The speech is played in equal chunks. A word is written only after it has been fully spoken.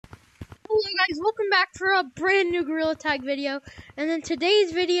Guys, welcome back for a brand new Gorilla Tag video. And in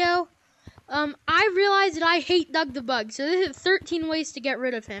today's video, I realized that I hate Doug the Bug. So this is 13 ways to get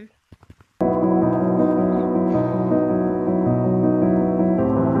rid of him.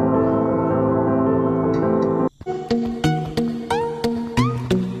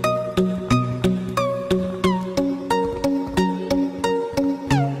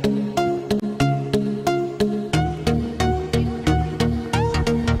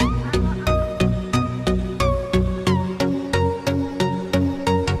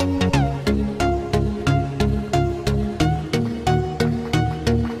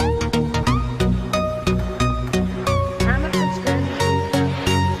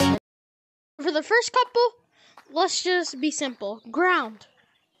 For the first couple, let's just be simple. Ground,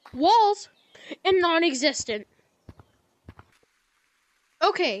 walls, and non-existent.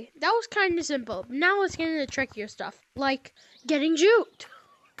 Okay, that was kind of simple. Now let's get into the trickier stuff, like getting juked.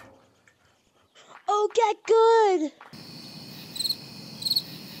 Oh, get good!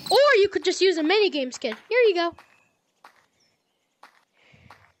 Or you could just use a minigame skin. Here you go.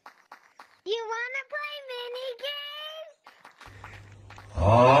 You wanna play minigames?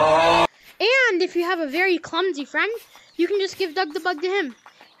 Oh. And if you have a very clumsy friend, you can just give Doug the Bug to him.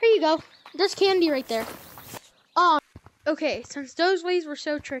 Here you go. There's candy right there. Okay, since those ways were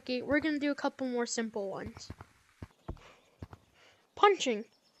so tricky, we're going to do a couple more simple ones. Punching.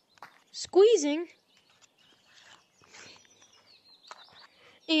 Squeezing.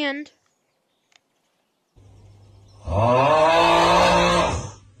 And...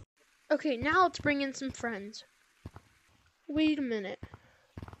 Okay, now let's bring in some friends. Wait a minute.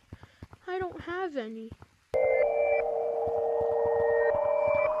 I don't have any.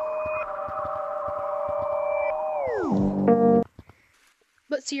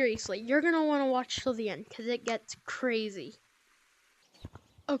 But seriously, you're gonna want to watch till the end because it gets crazy.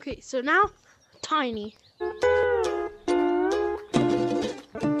 Okay, so now, Tiny.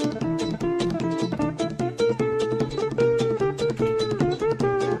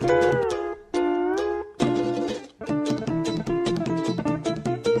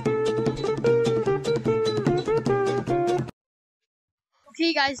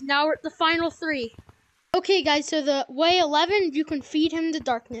 Okay guys, now we're at the final three. Okay guys, so the way 11, you can feed him the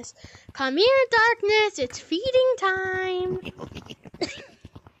darkness. Come here, darkness, it's feeding time.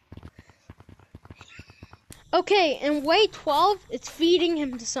 Okay, and way 12, it's feeding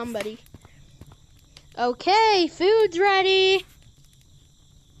him to somebody. Okay, food's ready.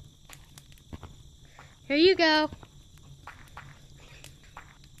 Here you go.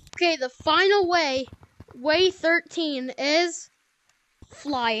 Okay, the final way 13, is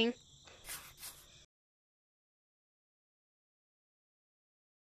flying.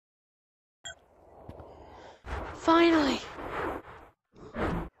 Finally.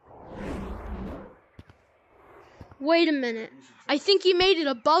 Wait a minute. I think you made it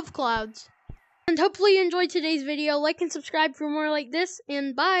above clouds. And hopefully you enjoyed today's video. Like and subscribe for more like this,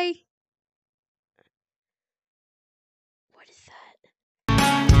 and bye. What is that?